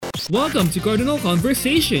Welcome to Cardinal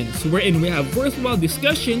Conversations, wherein we have worthwhile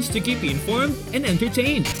discussions to keep you informed and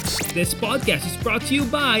entertained. This podcast is brought to you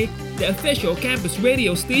by the official campus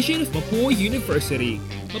radio station of Mapúa University,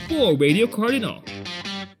 Mapúa Radio Cardinal.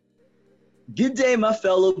 Good day, my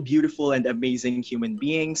fellow beautiful and amazing human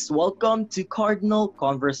beings. Welcome to Cardinal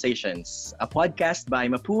Conversations, a podcast by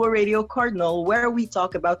Mapúa Radio Cardinal where we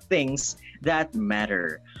talk about things that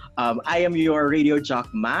matter. I am your radio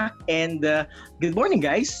jock, Mac, and good morning,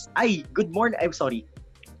 guys. Good morning. I'm sorry.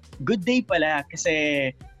 Good day pala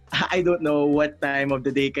kasi I don't know what time of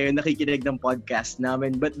the day kayo nakikinig ng podcast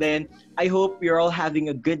namin. But then, I hope you're all having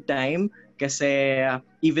a good time kasi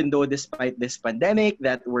even though despite this pandemic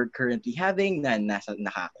that we're currently having, na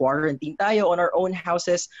naka-quarantine tayo on our own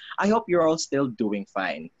houses, I hope you're all still doing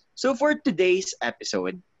fine. So for today's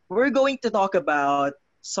episode, we're going to talk about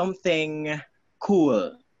something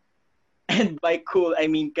cool. And by cool, I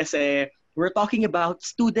mean kasi we're talking about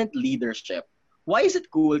student leadership. Why is it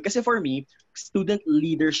cool? Kasi for me, student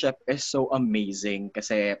leadership is so amazing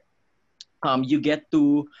kasi you get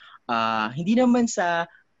to, hindi naman sa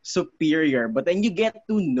superior, but then you get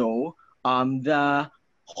to know the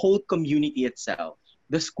whole community itself,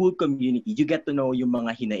 the school community. You get to know yung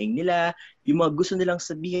mga hinaing nila, yung mga gusto nilang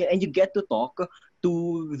sabihin, and you get to talk to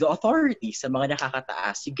the authorities, sa mga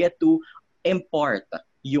nakakataas. You get to impart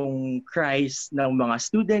yung cries ng mga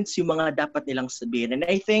students, yung mga dapat nilang sabihin. And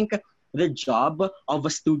I think the job of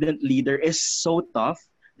a student leader is so tough,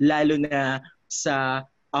 lalo na sa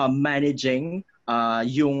managing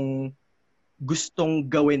yung gustong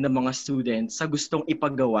gawin ng mga students sa gustong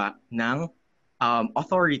ipagawa ng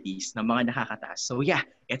authorities, ng mga nakakataas. So yeah,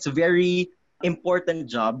 it's a very important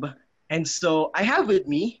job. And so I have with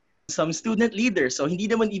me some student leaders. So hindi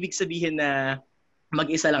naman ibig sabihin na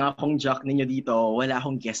mag-isa lang akong jock ninyo dito, wala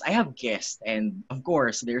akong guest. I have guests, and of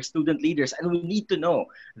course, they're student leaders, and we need to know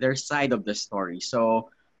their side of the story. So,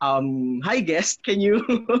 hi guest, can you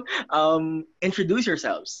introduce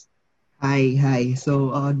yourselves? Hi.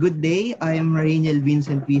 So, good day. I am Mariniel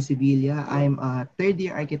Vincent P. Sevilla. I'm a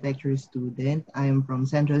third-year architecture student. I'm from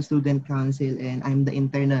Central Student Council, and I'm the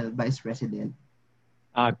internal vice president.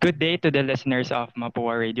 Good day to the listeners of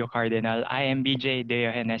Mapúa Radio Cardinal. I am BJ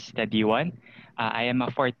Deohenes Tadiwan. I am a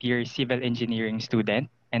fourth-year civil engineering student,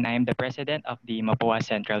 and I am the president of the Mapúa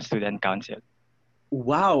Central Student Council.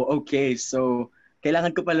 Wow, okay. So,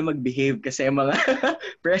 kailangan ko pala mag-behave kasi mga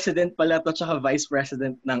president pala to tsaka vice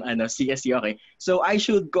president ng CSU. Okay. So, I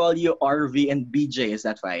should call you RV and BJ. Is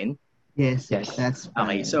that fine? Yes, that's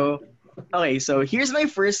fine. Okay, so here's my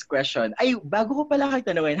first question. Ay, bago ko pala kayo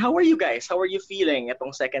tanungin, how are you guys? How are you feeling itong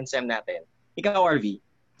second sem natin? Ikaw, RV.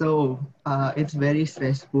 So, it's very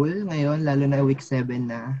stressful ngayon, lalo na week 7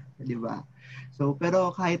 na, di ba? So, pero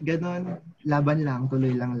kahit ganun, laban lang,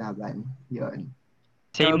 tuloy lang laban. Yun.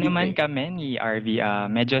 Same naman kami ni RV.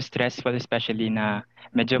 Medyo stressful, especially na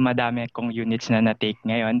medyo madami kong units na na-take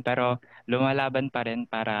ngayon, pero lumalaban pa rin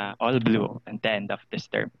para all blue at the end of this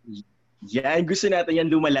term. Yan, gusto natin yan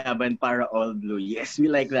lumalaban para all blue. Yes, we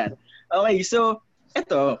like that. Okay, so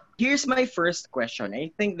here's my first question.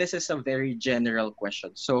 I think this is a very general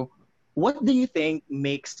question. So, what do you think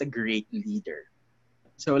makes a great leader?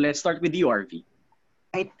 So, let's start with you, RV.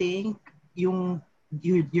 I think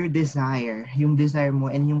your desire mo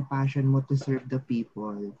and yung passion mo to serve the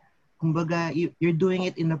people. Kumbaga, you're doing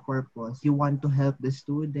it in a purpose. You want to help the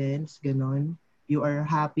students, ganon. You are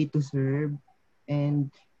happy to serve,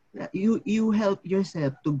 and you help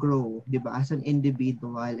yourself to grow, di ba, as an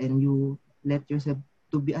individual, and you let yourself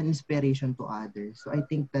to be an inspiration to others. So I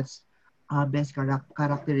think that's best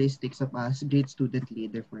characteristics of a great student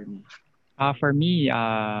leader for me. For me,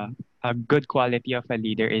 a good quality of a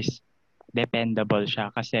leader is dependable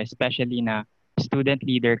siya kasi especially na student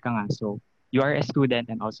leader ka nga. So you are a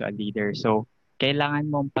student and also a leader. So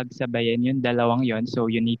kailangan mong pagsabayan yung dalawang yon. So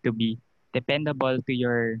you need to be dependable to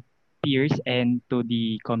your peers and to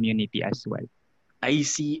the community as well. I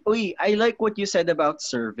see. Uy, I like what you said about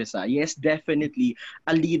service. Yes, definitely.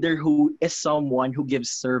 A leader who is someone who gives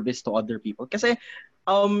service to other people. Kasi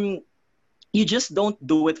you just don't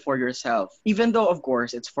do it for yourself. Even though, of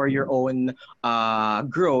course, it's for your own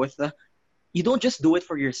growth, you don't just do it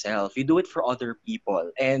for yourself. You do it for other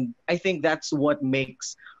people. And I think that's what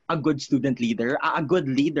makes a good student leader, a good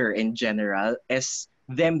leader in general, is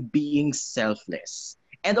them being selfless.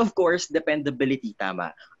 And of course, dependability,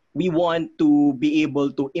 tama. We want to be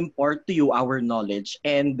able to impart to you our knowledge.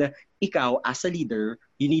 And ikaw, as a leader,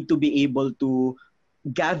 you need to be able to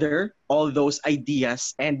gather all those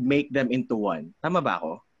ideas and make them into one. Tama ba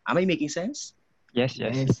ako? Am I making sense? Yes.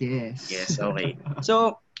 Yes. Yes, okay.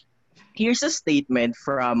 So, Here's a statement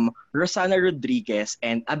from Rosana Rodriguez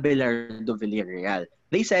and Abelardo Villarreal.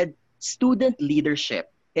 They said, student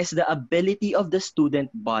leadership is the ability of the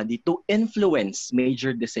student body to influence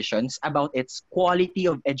major decisions about its quality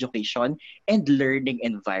of education and learning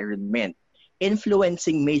environment.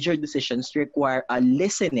 Influencing major decisions require a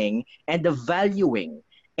listening and a valuing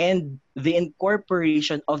and the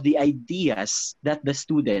incorporation of the ideas that the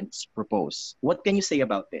students propose. What can you say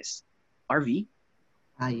about this? RV?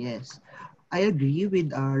 Yes. I agree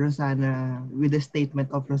with Rosana, with the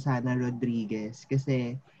statement of Rosana Rodriguez.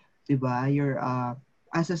 Kasi, di ba,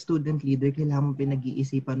 as a student leader, kailangan mo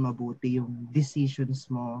pinag-iisipan mabuti yung decisions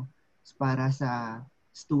mo para sa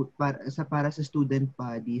para sa student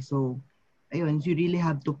body. So, ayun, you really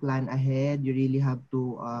have to plan ahead. You really have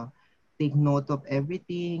to take note of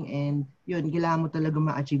everything. And yun, kailangan mo talaga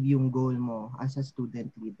ma-achieve yung goal mo as a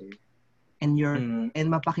student leader. And and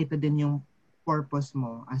mapakita din yung purpose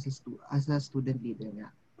mo as a student leader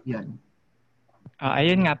nga. Yun.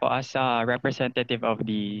 Ayun nga po, as a representative of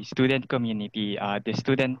the student community, the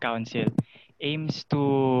student council aims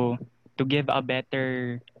to give a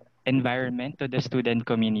better environment to the student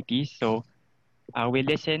community. So we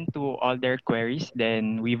listen to all their queries,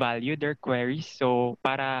 then we value their queries. So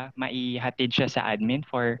para maihatid siya sa admin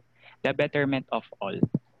for the betterment of all.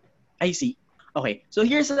 I see. Okay, so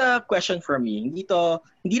here's a question from me.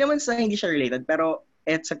 Hindi naman sa hindi siya related, pero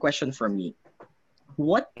it's a question from me.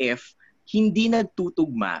 What if hindi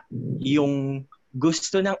nagtutugma yung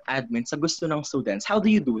gusto ng admin sa gusto ng students? How do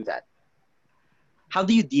you do that? How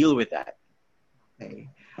do you deal with that? Okay.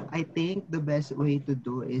 I think the best way to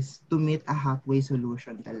do is to meet a halfway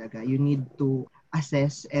solution talaga. You need to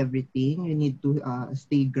assess everything. You need to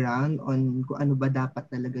stay ground on kung ano ba dapat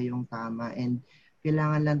talaga yung tama, and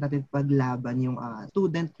kailangan lang natin paglaban yung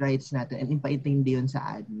student rights natin and ipaintindi yun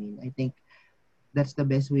sa admin. I think that's the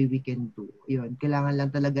best way we can do. Yun, kailangan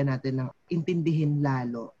lang talaga natin ng intindihin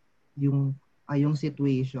lalo yung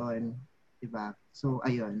situation, 'di ba? So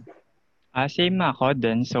ayun. Same ako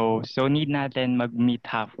dun. So need natin mag-meet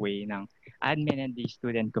halfway ng admin and the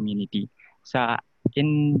student community.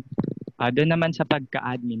 Doon naman sa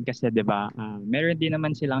pagka-admin kasi 'di ba, meron din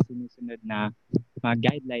naman silang sinusunod na mga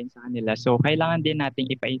guidelines sa kanila. So kailangan din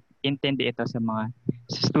nating ipaintindi ito sa mga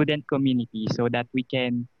student community so that we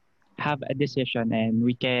can have a decision and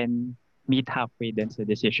we can meet halfway dun sa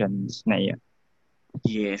decisions na yun.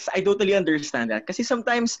 Yes, I totally understand that. Kasi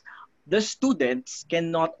sometimes the students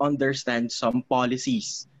cannot understand some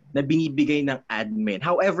policies na binibigay ng admin.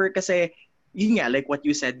 However, kasi yun nga, like what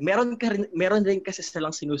you said, meron rin kasi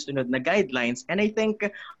silang sinusunod na guidelines, and I think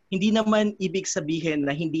hindi naman ibig sabihin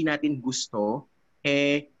na hindi natin gusto,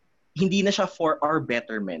 hindi na siya for our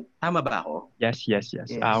betterment. Tama ba ako? Yes.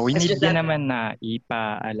 We need din naman na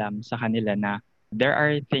ipaalam sa kanila na there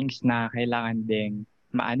are things na kailangan ding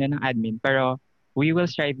maano ng admin, pero we will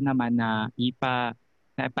strive naman na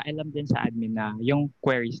ipaalam din sa admin na yung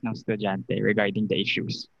queries ng estudyante regarding the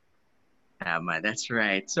issues. Tama, that's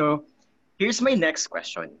right. So, here's my next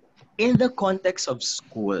question. In the context of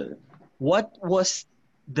school, what was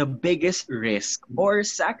the biggest risk or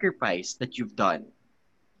sacrifice that you've done?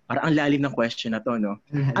 Parang ang lalim ng question na to, no?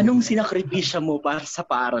 Anong sinakripisya mo para sa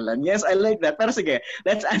paaralan? Yes, I like that. Pero sige,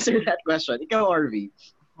 let's answer that question. Ikaw, RV.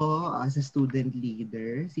 As a student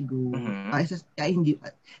leader, siguro,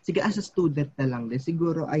 sige, as a student na lang din,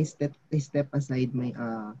 siguro I step aside my,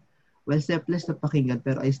 selfless na pakinggan,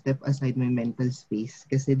 pero I step aside my mental space.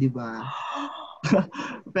 Kasi, di ba,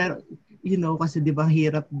 pero, kasi di ba,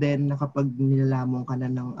 hirap din na kapag nilalamon ka na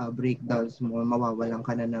ng breakdowns mo, mawawalan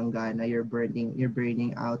ka na ng gana, you're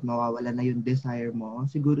burning out, mawawala na yung desire mo.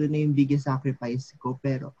 Siguro na yung biggest sacrifice ko,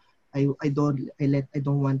 pero I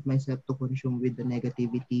don't want myself to consume with the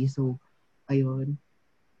negativity. So, ayun.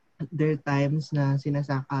 There are times na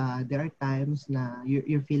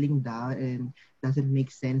you're feeling down and doesn't make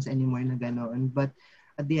sense anymore na gano'n. But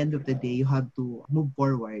at the end of the day, you have to move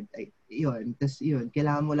forward. Yun. Tapos yun,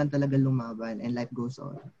 kailangan mo lang talaga lumaban and life goes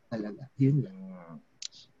on talaga. Yun lang.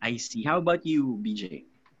 I see. How about you, BJ?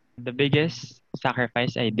 The biggest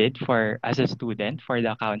sacrifice I did as a student for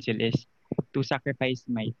the council is to sacrifice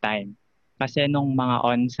my time. Kasi nung mga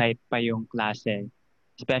on-site pa yung klase,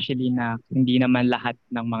 especially na hindi naman lahat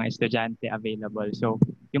ng mga estudyante available. So,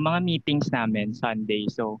 yung mga meetings namin Sunday.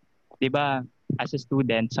 So, 'di ba, as a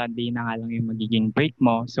student, Sunday na nga lang yung magiging break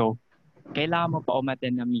mo. So, kailangan mo pa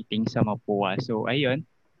umattend ng meeting sa Mapúa. So, ayun,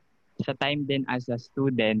 sa time din as a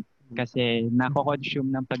student, kasi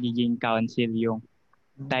nako-consume ng pagiging council yung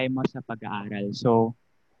time mo sa pag-aaral. So,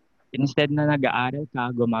 instead na nag-aaral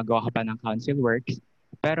ka, gumagawa ka pa ng council works.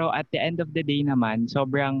 Pero at the end of the day naman,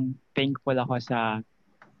 sobrang thankful ako sa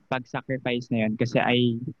pag-sacrifice na yun kasi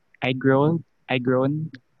I grown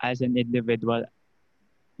as an individual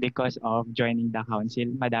because of joining the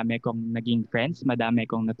council. Madami kong naging friends, madami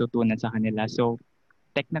kong natutunan sa kanila. So,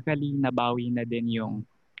 technically, nabawi na din yung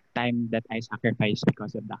time that I sacrificed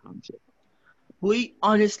because of the council. Uy,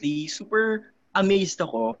 honestly, super amazed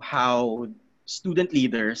ako how student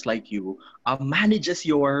leaders like you manages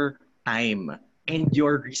your time and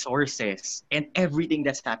your resources and everything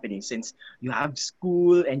that's happening since you have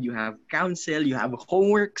school and you have council, you have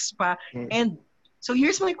homeworks pa. Yes. And so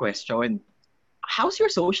here's my question. How's your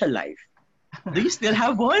social life? Do you still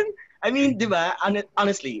have one? I mean, di ba?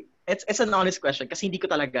 Honestly, it's an honest question kasi hindi ko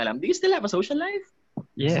talaga alam. Do you still have a social life?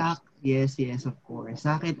 Yes. Yes, of course.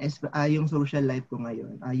 Sa akin, yung social life ko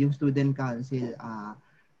ngayon, yung student council,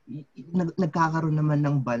 nagkakaroon naman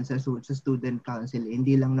ng bond sa student council.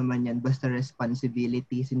 Hindi lang naman yan basta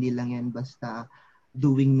responsibilities, hindi lang yan basta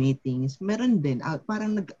doing meetings. Meron din,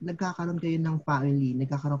 parang nagkakaroon kayo ng family,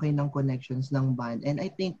 nagkakaroon kayo ng connections ng bond. And I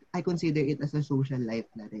think, I consider it as a social life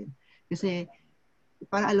na rin. Kasi,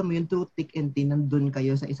 para alam mo yun, through thick and thin, nandun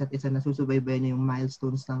kayo sa isa't isa, nasusubaybayan niyo yung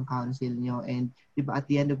milestones ng council niyo, and diba, at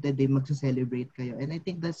the end of the day, magsa-celebrate kayo. And I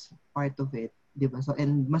think that's part of it, diba? So,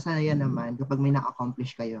 and masaya naman kapag may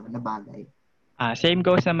na-accomplish kayo na bagay. Same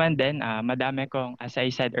goes naman din. Madami kong, as I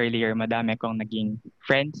said earlier, madami kong naging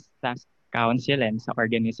friends sa council and sa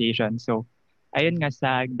organization. So, ayun nga,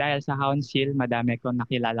 dahil sa council, madami kong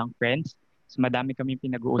nakilalang friends. So, madami kami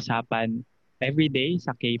pinag-uusapan every day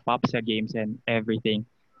sa K-pop, sa games and everything.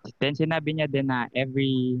 Then sinabi niya din na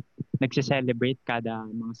nagse-celebrate kada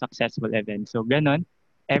mga successful event. So ganun,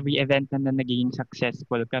 every event na naging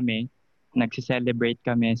successful kami, nagse-celebrate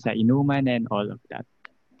kami sa inuman and all of that.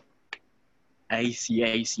 I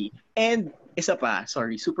see. And isa pa,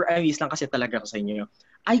 sorry, super amazed lang kasi talaga ako sa inyo.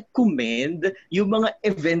 I commend yung mga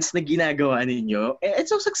events na ginagawa ninyo.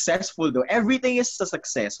 It's so successful though. Everything is a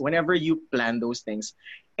success whenever you plan those things.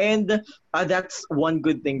 And that's one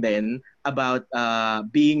good thing then about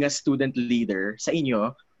being a student leader sa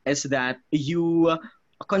inyo is that you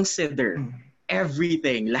consider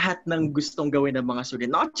everything, lahat ng gustong gawin ng mga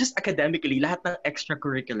student, not just academically, lahat ng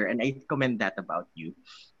extracurricular, and I commend that about you.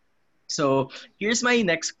 So here's my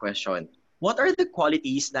next question. What are the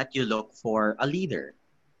qualities that you look for a leader?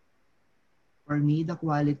 For me, the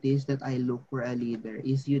qualities that I look for a leader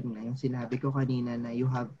is yun nga, yung sinabi ko kanina na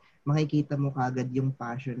makikita mo kagad yung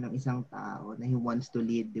passion ng isang tao na he wants to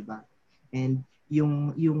lead, di ba? And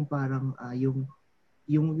yung parang, and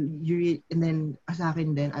then sa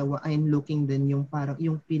akin din, I'm looking din yung parang,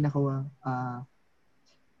 yung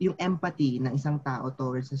yung empathy ng isang tao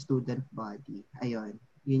towards the student body. Ayun,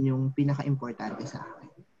 yun yung pinaka-importante sa akin.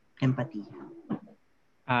 Empathy.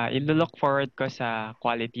 Ilo-look forward ko sa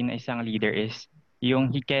quality na isang leader is yung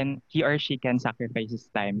he or she can sacrifice his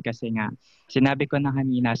time kasi nga sinabi ko na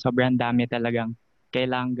kanina sobrang dami talagang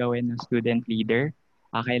kailangan gawin ng student leader.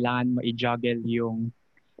 Kailangan mo i-juggle yung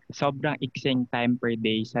sobrang iksing time per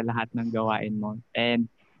day sa lahat ng gawain mo. And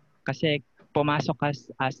kasi pumasok ka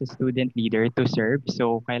as a student leader to serve,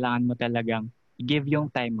 so kailangan mo talagang give yung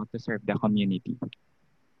time mo to serve the community.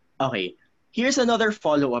 Okay, here's another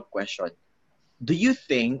follow-up question. Do you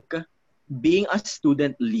think being a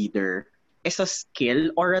student leader is a skill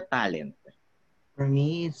or a talent? For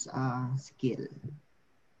me, it's a skill.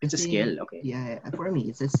 It's a skill, okay. Yeah, for me,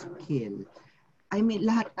 it's a skill. I mean,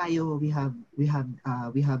 lahat tayo, we have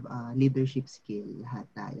leadership skill, lahat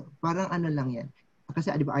tayo. Parang ano lang yan. Kasi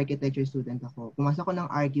di ba architecture student ako. Pumasok ko ng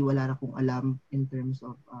archi, wala na akong alam in terms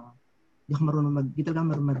of dito lang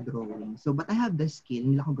marunong mag-drawing. So, but I have the skill,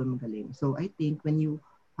 hindi lang ako ganun magaling. So, I think when you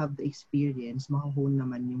have the experience, makuhone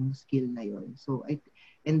naman yung skill na yon. So,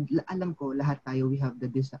 alam ko, lahat tayo, we have the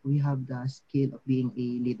skill of being a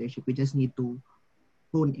leadership. We just need to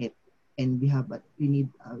hone it. And we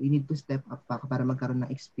need to step up pa para magkaroon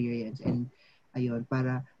ng experience. And, ayun,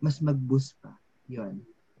 para mas mag-boost pa. Yun.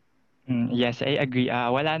 Yes, I agree.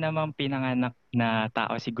 Wala namang pinanganak na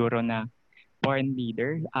tao siguro na born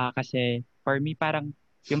leader. Kasi for me, parang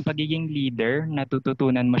yung pagiging leader,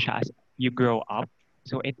 natututunan mo siya as you grow up.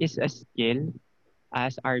 So it is a skill,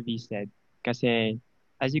 as RV said. Kasi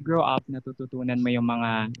as you grow up, natututunan mo yung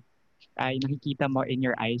nakikita mo in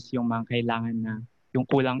your eyes yung mga kailangan na, yung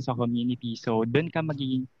kulang sa community. So doon ka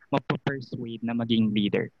mapu-persuade na maging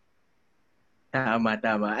leader. Tama.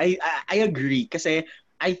 I agree. Kasi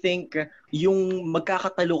I think yung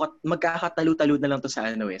magkakatalo-talo na lang to sa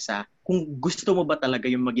sa kung gusto mo ba talaga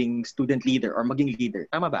yung maging student leader or maging leader.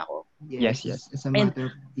 Tama ba ako? Yes. It's a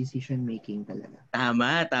matter of decision making talaga.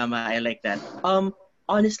 Tama. I like that.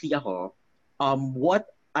 Honestly ako, what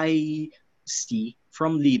I see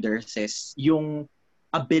from leaders is yung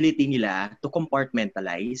ability nila to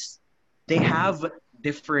compartmentalize. They have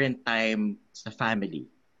different time sa family.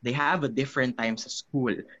 They have a different time sa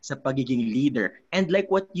school, sa pagiging leader. And like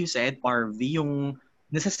what you said, RV, yung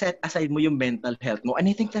nasa-set aside mo yung mental health mo. And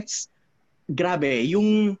I think that's grabe,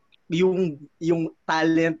 yung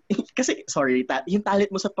talent kasi sorry, yung talent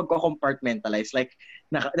mo sa pagko-compartmentalize, like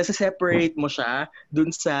nasa-separate mo siya dun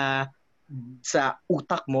sa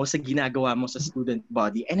utak mo, sa ginagawa mo sa student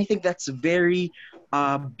body. And I think that's very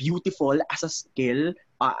beautiful as a skill,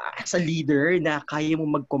 as a leader, na kaya mo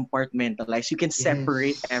mag-compartmentalize. You can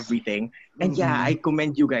separate Yes. everything. And yeah, I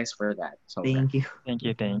commend you guys for that. So, Thank you.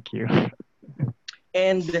 Thank you.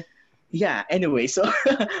 and yeah, anyway, so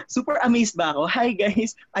super amazed ba ako? Hi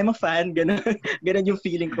guys, I'm a fan. Ganun, ganun yung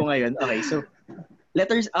feeling ko ngayon. Okay, so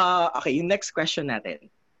okay, yung next question natin.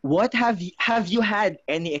 What have you had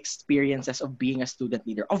any experiences of being a student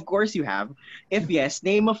leader? Of course you have. If yes,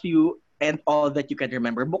 name a few and all that you can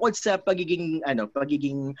remember. Bukod sa pagiging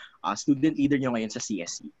student leader nyo ngayon sa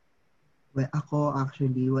CSE. Well, ako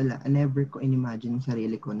actually, never ko in-imagine yung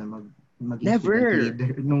sarili ko na maging Never. student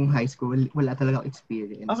leader nung high school. Wala talaga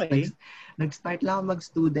experience. Okay. Nag-start lang ako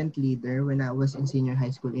mag-student leader when I was in senior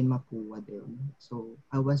high school in Mapúa din. So,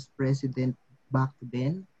 I was president back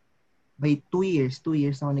then. By 2 years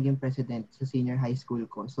ako naging president sa senior high school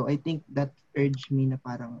ko. So, I think that urged me na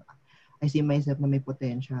parang I see myself na may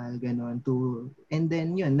potential, ganun, and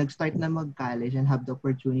then yun, nag-start na mag-college and have the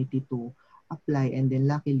opportunity to apply, and then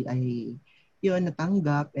luckily yun,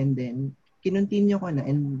 natanggap, and then kinontinue ko na,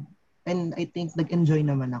 and I think nag-enjoy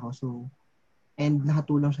naman ako, so, and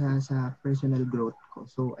nakatulong siya sa personal growth ko,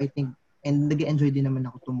 so I think, and nag-enjoy din naman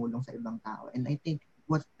ako tumulong sa ibang tao, and I think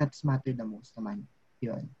that's mattered the most naman,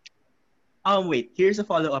 yun. Wait, here's a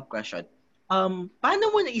follow-up question.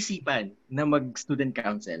 Paano mo naisipan na mag-student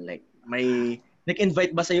council? Like, may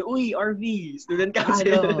nag-invite ba sa'yo, uy, RV, student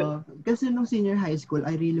council? Kasi nung senior high school,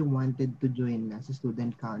 I really wanted to join na sa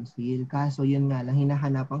student council. Kaso yun nga lang,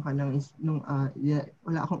 hinahanapan ka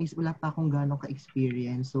wala pa akong gano'ng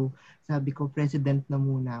ka-experience. So, sabi ko, president na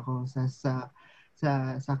muna ako sa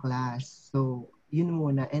class. So, yun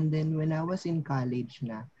muna. And then, when I was in college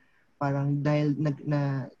na, parang dahil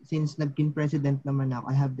since naging president naman ako,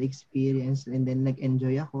 I have the experience, and then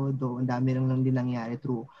nag-enjoy ako, though ang dami lang din nangyari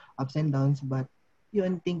through ups and downs, but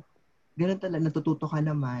yun, think ganun talaga, natututo ka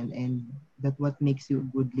naman, and that what makes you a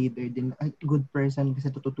good leader din, a good person, kasi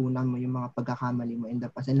tututunan mo yung mga pagkakamali mo in the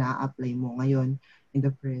past and na-apply mo ngayon in the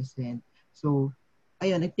present. So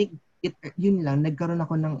ayun, I think yun lang, nagkaroon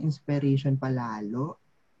ako ng inspiration palalo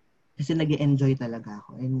kasi nag-enjoy talaga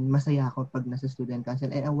ako, and masaya ako pag nasa student council,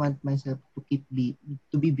 and I want myself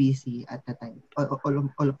to be busy at the time,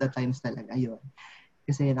 all of the times talaga, yun.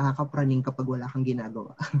 Kasi nakakapraning kapag wala kang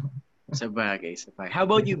ginagawa. Sabagay. How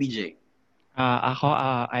about you, BJ?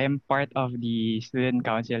 I am part of the student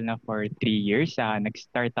council na for 3 years.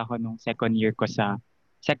 Nag-start ako nung second year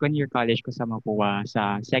college ko sa Mapúa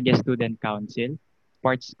sa SEGE Student Council.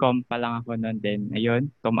 Sports com pa lang ako noon, din. Ayun,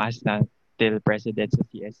 tumaas na till president sa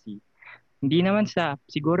CSC. Hindi naman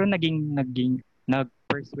siguro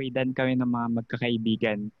nag-persuadan kami ng mga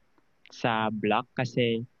magkakaibigan sa block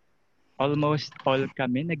kasi almost all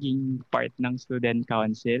kami naging part ng student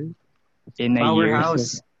council in a year.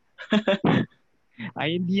 Powerhouse.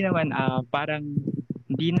 Ay, hindi naman, parang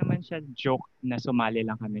hindi naman siya joke na sumali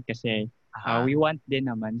lang kami kasi we want din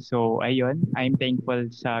naman. So, ayun, I'm thankful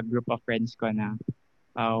sa group of friends ko na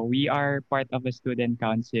we are part of a student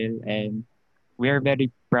council, and we are very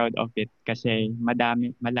proud of it kasi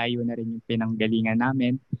malayo na rin yung pinanggalingan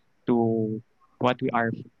namin to what we are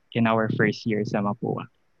in our first year sa Mapúa.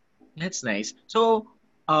 That's nice. So,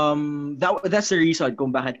 that's the reason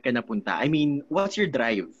kung bakit ka napunta. I mean, what's your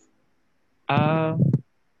drive?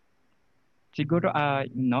 Siguro, pa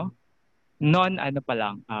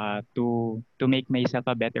lang, to make myself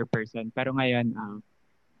a better person. Pero ngayon,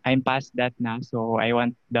 I'm past that na, so I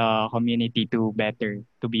want the community to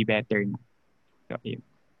be better na. So, yeah.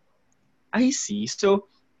 I see. So,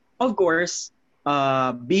 of course,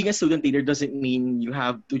 being a student leader doesn't mean you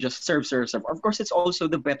have to just serve. Of course, it's also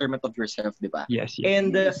the betterment of yourself, di ba? Yes.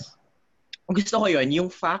 And gusto ko yun, yung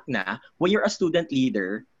fact na when you're a student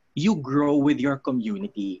leader, you grow with your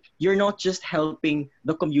community. You're not just helping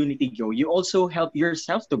the community grow. You also help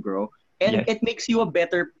yourself to grow. And it makes you a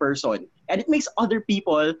better person. And it makes other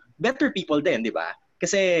people better people din, di ba?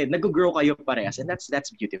 Kasi nag-grow kayo parehas. And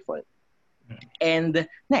that's beautiful. And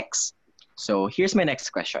next. So here's my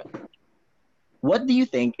next question. What do you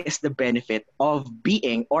think is the benefit of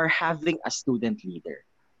being or having a student leader?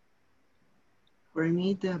 For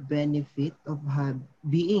me, the benefit of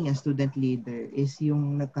being a student leader is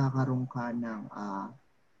yung nagkakaroon ka ng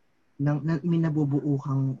may nabubuo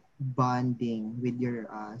kang bonding with your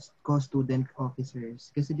co-student officers.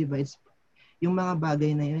 Kasi di ba, yung mga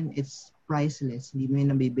bagay na yun, it's priceless. Hindi mo yun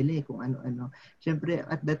nabibili kung ano-ano. Siyempre,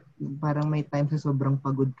 parang may time sa sobrang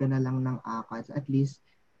pagod ka na lang ng ACADS. At least,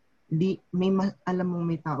 alam mo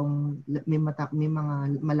may taong, may mga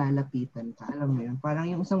malalapitan ka. Alam mo yun. Parang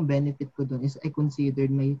yung isang benefit ko doon is I considered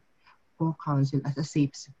my co-counsel as a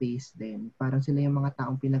safe space din. Parang sila yung mga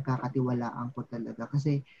taong pinagkakatiwalaan ko talaga.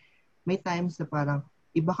 Kasi may times na parang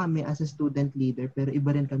iba kami as a student leader pero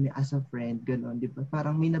iba rin kami as a friend, gano'n, di ba?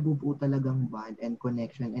 Parang may nabubuo talagang bond and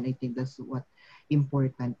connection, and I think that's what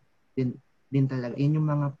important din talaga. Yun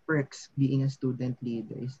yung mga perks being a student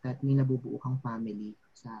leader, is that may nabubuo kang family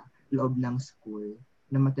sa loob ng school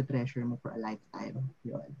na matetreasure mo for a lifetime.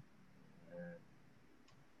 Yun.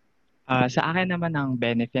 Sa akin naman ang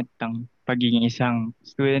benefit ng pagiging isang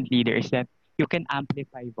student leader is that you can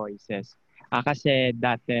amplify voices. Kasi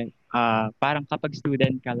dati, parang kapag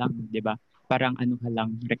student ka lang, di ba? Parang ano ka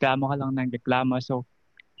lang, reklamo ka lang ng reklamo. So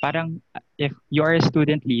parang if you are a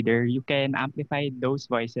student leader, you can amplify those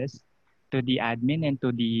voices to the admin and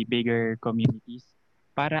to the bigger communities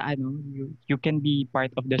para you can be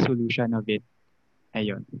part of the solution of it.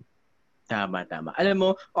 Ayun. Tama. Alam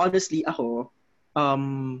mo, honestly, ako,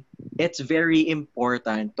 it's very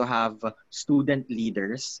important to have student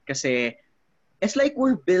leaders kasi it's like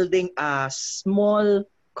we're building a small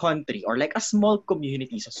country or like a small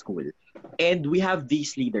community sa school. And we have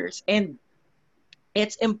these leaders. And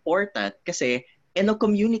it's important kasi in a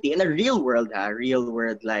community, in a real world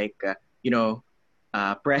like,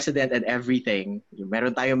 president and everything,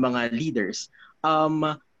 meron tayong mga leaders,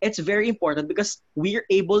 it's very important because we're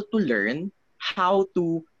able to learn how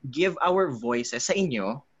to give our voices sa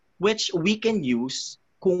inyo, which we can use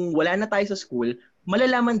kung wala na tayo sa school,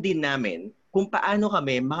 malalaman din namin kung paano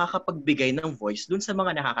kami makakapagbigay ng voice dun sa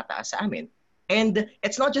mga nakakataas sa amin. And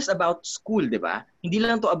it's not just about school, di ba? Hindi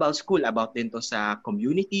lang to about school, about din to sa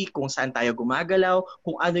community, kung saan tayo gumagalaw,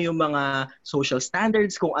 kung ano yung mga social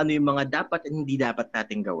standards, kung ano yung mga dapat at hindi dapat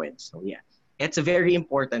natin gawin. So yeah, it's very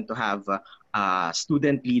important to have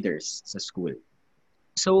student leaders sa school.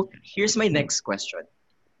 So here's my next question.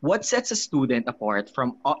 What sets a student leader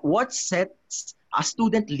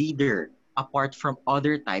apart from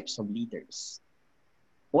other types of leaders?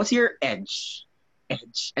 What's your edge?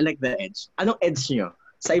 I like the edge. Anong edge nyo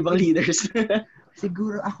sa ibang leaders?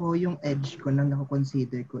 Siguro ako, yung edge ko na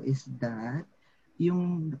nako-consider ko is that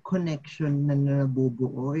yung connection na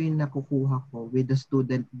nabubuo or yung nakukuha ko with the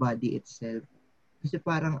student body itself. Kasi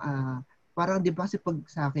parang di ba kasi pag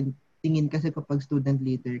sa akin, tingin kasi kapag student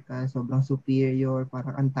leader ka, sobrang superior,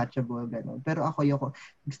 parang untouchable, gano'n. Pero ako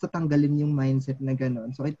gusto tanggalin yung mindset na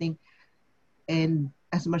gano'n. So I think, and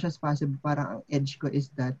as much as possible, parang ang edge ko is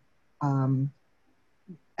that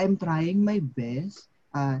I'm trying my best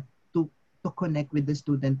to connect with the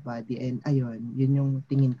student body, and ayun, yun yung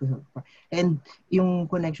tingin ko. And yung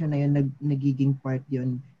connection na yun, nagiging part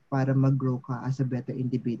yun para mag-grow ka as a better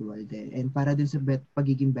individual din, and para din sa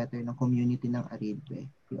pagiging better ng community ng Aridbe.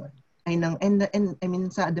 Yun. And I mean,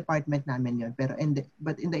 sa department namin yun, but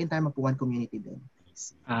in the entire Mapuan community din.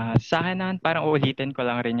 Sa akin naman, parang uulitin ko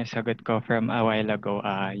lang rin yung sagot ko from a while ago.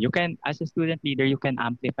 You can, as a student leader, you can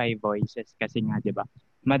amplify voices kasi nga, di ba?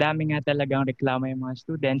 Madami nga talagang reklamo yung mga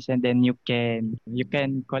students, and then you can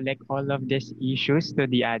collect all of these issues to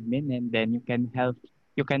the admin, and then you can help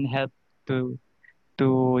to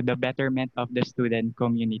the betterment of the student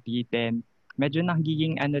community. Then medyo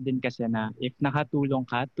nagiging din kasi na if nakatulong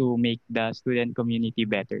ka to make the student community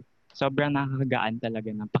better, sobrang nakakagaan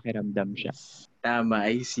talaga ng pakiramdam siya.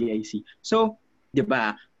 Tama, I see. So, 'di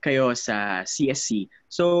ba, kayo sa CSC.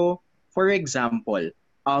 So, for example,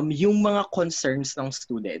 yung mga concerns ng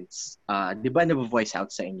students, 'di ba, na-voice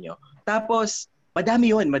out sa inyo. Tapos,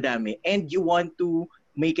 madami, and you want to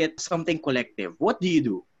make it something collective. What do you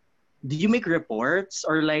do? Do you make reports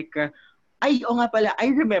or like nga pala, I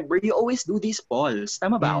remember you always do these polls.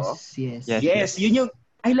 Tama ba ako? Yes. Yun yung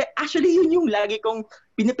yun yung lagi kong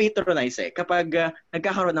pinipatronize kapag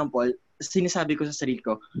nagkakaroon ng poll. Sinasabi ko sa sarili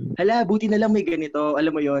ko, hala, buti na lang may ganito.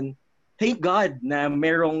 Alam mo yon, thank God na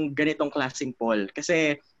merong ganitong klaseng poll.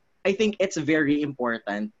 Kasi I think it's very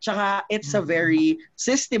important. Tsaka it's a very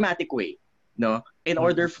systematic way, no? In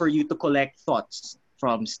order for you to collect thoughts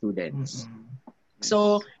from students.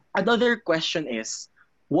 So, another question is,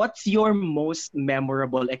 what's your most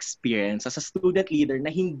memorable experience as a student leader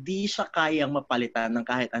na hindi siya kayang mapalitan ng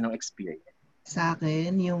kahit anong experience? Sa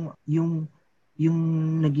akin, yung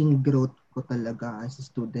naging growth ko talaga as a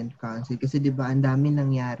student council. Kasi di ba, ang dami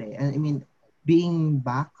nangyari. I mean, being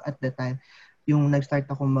back at the time, yung nag-start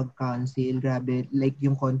ako mag-counsel, grabe, like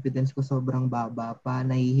yung confidence ko sobrang baba pa,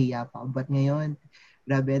 nahihiya pa. But ngayon,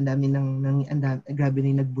 grabe, grabe na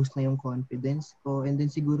yung nag-boost na yung confidence ko. And then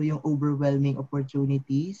siguro yung overwhelming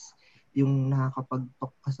opportunities, yung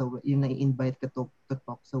nakakapag-talk ka yung na-invite ka to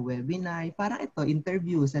talk sa webinar. Parang ito,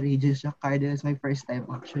 interview sa Radio Shock Cardinal is my first time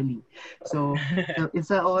actually. So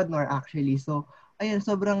it's an honor actually. So, ayun,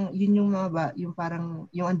 sobrang, yun yung yung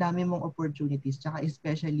parang, yung ang dami mong opportunities, tsaka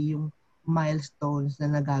especially yung milestones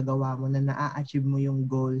na nagagawa mo, na na-achieve mo yung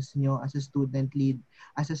goals nyo as a student lead,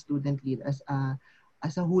 as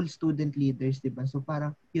a whole student leaders, 'di ba? So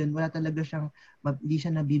parang yun, wala talaga siyang hindi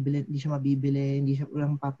siya mabibili, hindi siya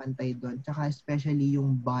walang papantay doon. Tsaka especially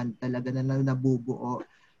yung bond talaga na nabubuo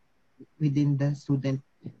within the student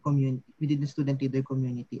leader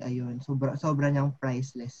community. Ayun, sobra niyang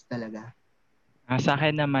priceless talaga. Sa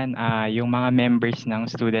akin naman, yung mga members ng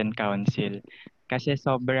student council, kasi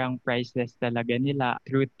sobrang priceless talaga nila.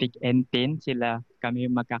 Through thick and thin,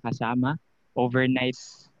 kami magkakasama. Overnight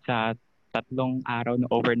sa 3 araw na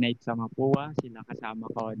overnight sa Mapúa, sila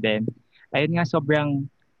kasama ko. Then, ayun nga, sobrang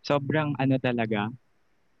ano talaga,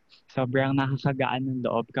 sobrang nakakagaan ng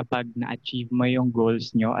loob kapag na-achieve mo yung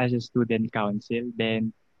goals nyo as a student council.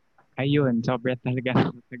 Then, ayun, sobrang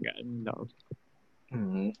talaga nakakagaan ng loob.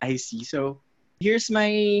 I see. So, here's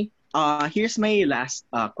my last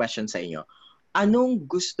question sa inyo. Anong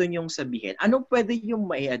gusto nyong sabihin? Anong pwede yung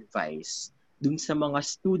may advice dun sa mga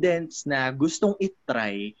students na gustong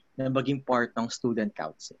itry na maging part ng student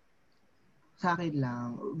council? Sa akin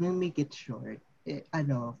lang, we'll make it short.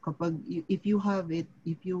 Kapag if you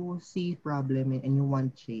see problem and you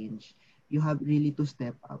want change, you have really to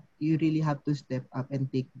step up. You really have to step up and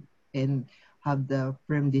have the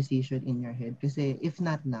firm decision in your head. Kasi if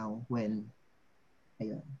not now, when?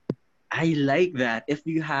 Ayun. I like that. If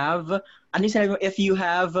you have a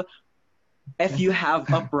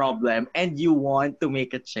problem and you want to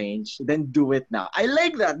make a change, then do it now. I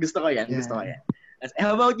like that. Gusto ko yan.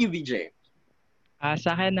 How about you, BJ?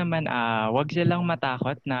 Sa akin naman, wag silang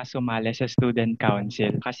matakot na sumali sa student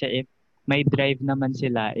council. Kasi if may drive naman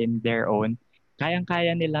sila in their own,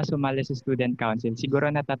 kayang-kaya nila sumali sa student council.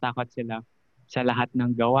 Siguro natatakot sila sa lahat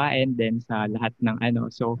ng gawain, then sa lahat ng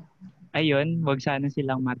ano. So, ayun, wag sana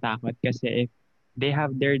silang matakot kasi if they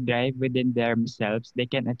have their drive within themselves, they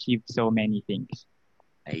can achieve so many things.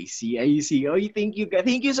 I see. Oh,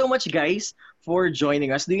 thank you so much, guys, for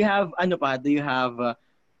joining us. Do you have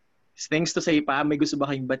things to say pa? May gusto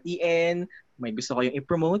ba kayong batiin? May gusto kayong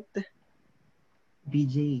i-promote?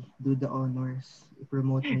 BJ, do the honors.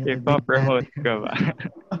 I-promote mo yung event Ipa-promote ko ba?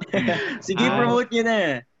 Sige, promote nyo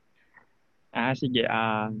na. Sige.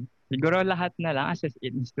 Siguro lahat na lang as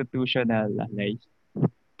institutional. Like,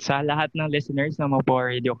 sa lahat ng listeners ng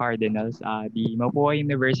Mapúa Radio Cardinals, the Mapúa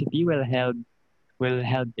University will held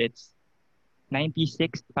its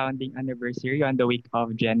 96th founding anniversary on the week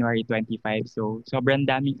of January 25. So, sobrang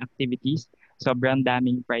daming activities, sobrang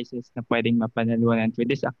daming prizes na pwedeng mapanalunan with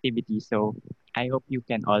this activity. So, I hope you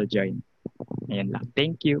can all join. Ayan lang.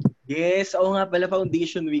 Thank you. Yes, oo nga pala,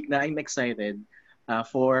 Foundation Week na. I'm excited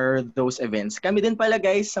for those events. Kami din pala,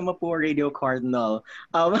 guys, sa Mapúa Radio Cardinal.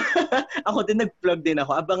 Ako din, nag-plug din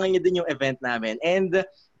ako. Abangan niyo din yung event namin. And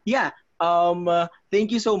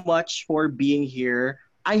thank you so much for being here.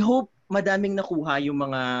 I hope madaming nakuha yung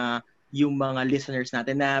mga listeners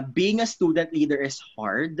natin na being a student leader is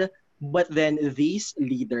hard, but then these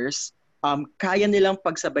leaders kaya nilang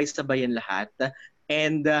pagsabay-sabayan lahat,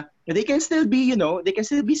 and they can still be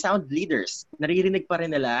sound leaders. Naririnig pa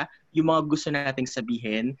rin nila yung mga gusto nating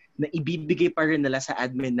sabihin, na ibibigay pa rin nila sa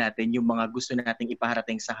admin natin yung mga gusto nating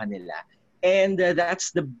ipaharating sa kanila. And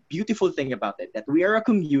that's the beautiful thing about it, that we are a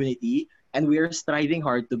community and we are striving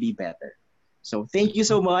hard to be better. So thank you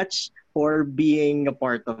so much for being a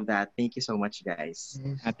part of that. Thank you so much, guys.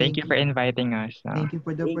 Yes, Thank you for inviting us. Thank you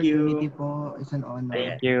for the opportunity po. It's an honor.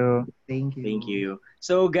 Thank you. Thank you.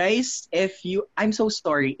 So guys, I'm so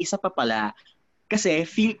sorry, isa pa pala. Kasi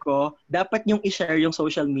feel ko, dapat yung i-share yung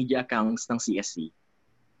social media accounts ng CSC.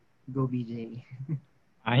 Go, BJ.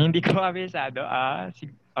 Hindi ko kabisado.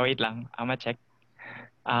 Wait lang. Ma-check.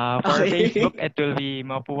 For Okay. Facebook, it will be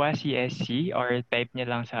Mapúa CSC, or type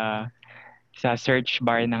niyo lang sa search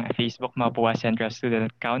bar ng Facebook, Mapúa Central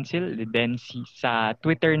Student Council. Then sa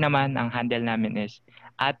Twitter naman, ang handle namin is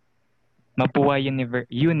at Mapúa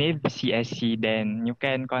Univ CSC. Then you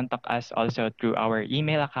can contact us also through our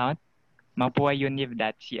email account,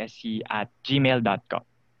 mapuauniv.csc@gmail.com.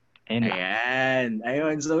 Ayun lang.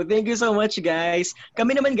 Ayun. So thank you so much, guys.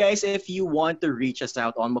 Kami naman, guys, if you want to reach us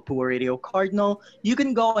out on Mapúa Radio Cardinal, you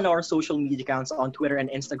can go on our social media accounts on Twitter and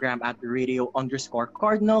Instagram at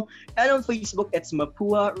radio_Cardinal. And on Facebook, it's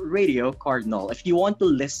Mapúa Radio Cardinal. If you want to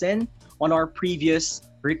listen on our previous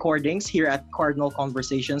recordings here at Cardinal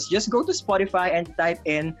Conversations, just go to Spotify and type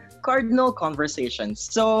in Cardinal Conversations.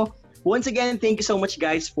 So once again, thank you so much,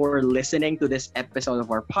 guys, for listening to this episode of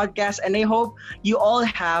our podcast. And I hope you all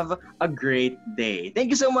have a great day. Thank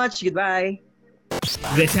you so much. Goodbye.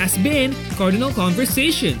 This has been Cardinal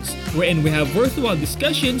Conversations, wherein we have worthwhile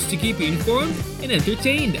discussions to keep you informed and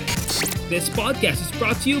entertained. This podcast is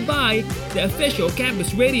brought to you by the official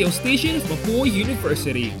campus radio station of Mapúa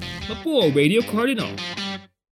University, Mapúa Radio Cardinal.